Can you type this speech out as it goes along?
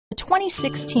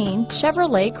2016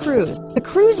 Chevrolet Cruze. The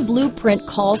Cruze blueprint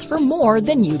calls for more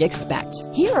than you'd expect.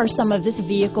 Here are some of this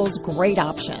vehicle's great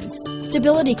options: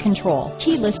 stability control,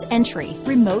 keyless entry,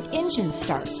 remote engine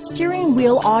start, steering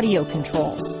wheel audio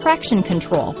controls, traction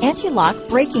control, anti-lock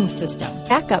braking system,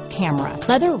 backup camera,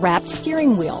 leather-wrapped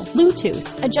steering wheel, Bluetooth,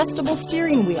 adjustable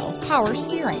steering wheel, power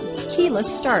steering,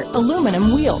 keyless start,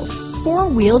 aluminum wheels,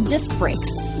 four-wheel disc brakes,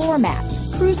 floor mats,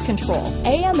 cruise control,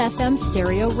 AM/FM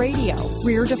stereo radio,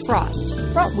 rear defrost,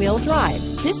 front-wheel drive.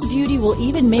 This beauty will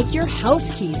even make your house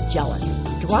keys jealous.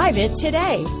 Drive it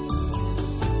today.